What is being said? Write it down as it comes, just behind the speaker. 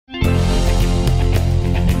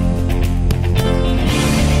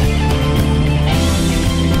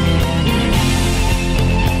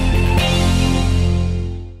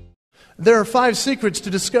There are 5 secrets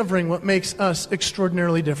to discovering what makes us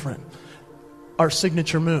extraordinarily different. Our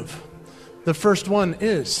signature move. The first one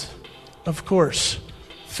is, of course,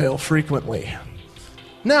 fail frequently.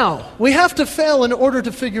 Now, we have to fail in order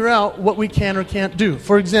to figure out what we can or can't do.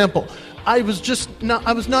 For example, I was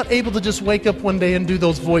not able to just wake up one day and do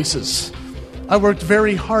those voices. I worked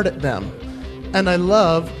very hard at them, and I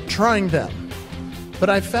love trying them.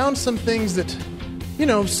 But I found some things that,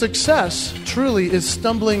 success truly is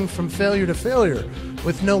stumbling from failure to failure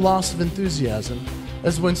with no loss of enthusiasm,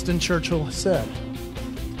 as Winston Churchill said.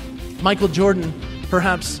 Micheal Jordan,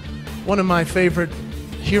 perhaps one of my favorite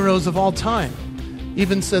heroes of all time,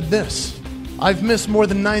 even said this: I've missed more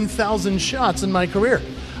than 9,000 shots in my career.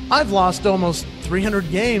 I've lost almost 300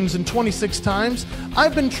 games, and 26 times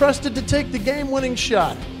I've been trusted to take the game-winning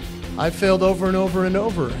shot. I've failed over and over and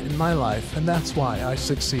over in my life, and that's why I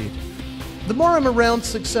succeed. The more I'm around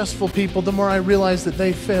successful people, the more I realize that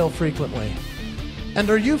they fail frequently. And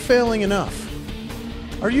are you failing enough?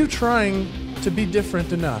 Are you trying to be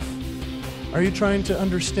different enough? Are you trying to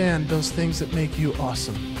understand those things that make you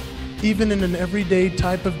awesome? Even in an everyday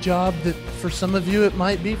type of job that for some of you it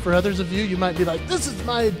might be, for others of you, you might be like, this is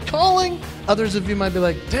my calling. Others of you might be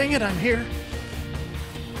like, dang it, I'm here.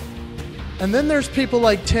 And then there's people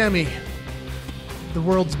like Tammy, the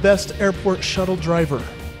world's best airport shuttle driver.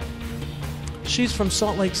 She's from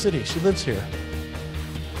Salt Lake City. She lives here.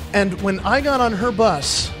 And when I got on her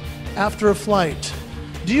bus after a flight,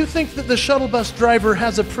 do you think that the shuttle bus driver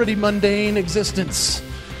has a pretty mundane existence?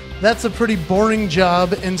 That's a pretty boring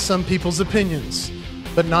job in some people's opinions,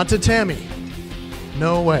 but not to Tammy.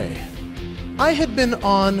 No way. I had been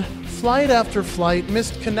on flight after flight,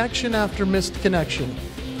 missed connection after missed connection.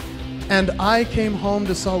 And I came home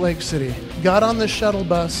to Salt Lake City, got on the shuttle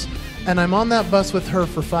bus, and I'm on that bus with her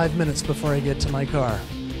for 5 minutes before I get to my car.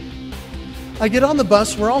 I get on the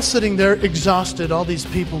bus, we're all sitting there exhausted, all these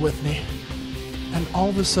people with me. And all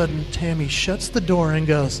of a sudden, Tammy shuts the door and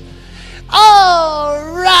goes,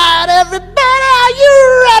 all right, everybody, are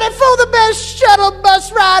you ready for the best shuttle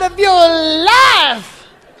bus ride of your life?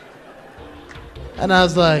 And I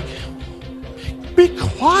was like, be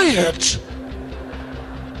quiet.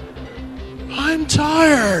 I'm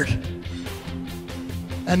tired.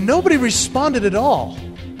 And nobody responded at all.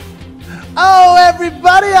 Oh,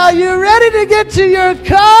 everybody, are you ready to get to your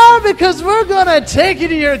car? Because we're going to take you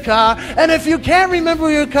to your car. And if you can't remember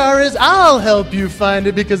where your car is, I'll help you find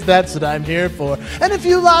it because that's what I'm here for. And if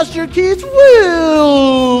you lost your keys,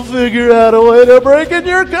 we'll figure out a way to break in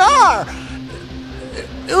your car.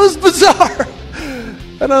 It was bizarre.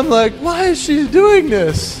 And I'm like, why is she doing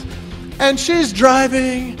this? And she's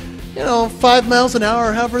driving, 5 miles an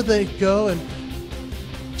hour, however they go, and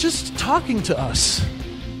just talking to us,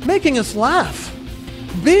 making us laugh,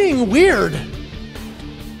 being weird,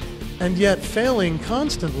 and yet failing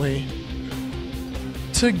constantly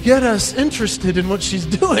to get us interested in what she's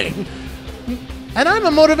doing. And I'm a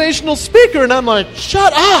motivational speaker, and I'm like,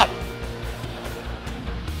 shut up!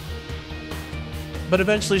 But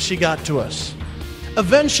eventually she got to us.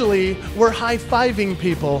 Eventually, we're high-fiving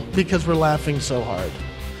people because we're laughing so hard.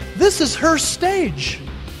 This is her stage.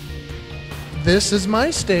 This is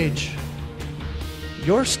my stage.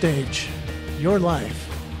 Your stage, your life.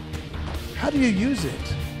 How do you use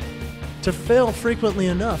it to fail frequently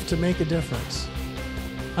enough to make a difference?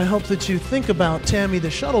 I hope that you think about Tammy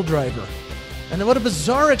the shuttle driver and what a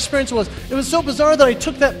bizarre experience it was. It was so bizarre that I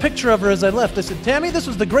took that picture of her as I left. I said, Tammy, this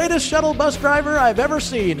was the greatest shuttle bus driver I've ever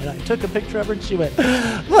seen. And I took a picture of her and she went,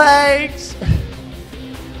 thanks.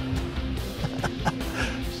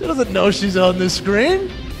 She doesn't know she's on the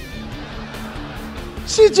screen.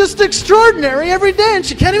 She's just extraordinary every day, and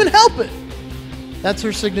she can't even help it. That's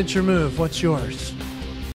her signature move. What's yours?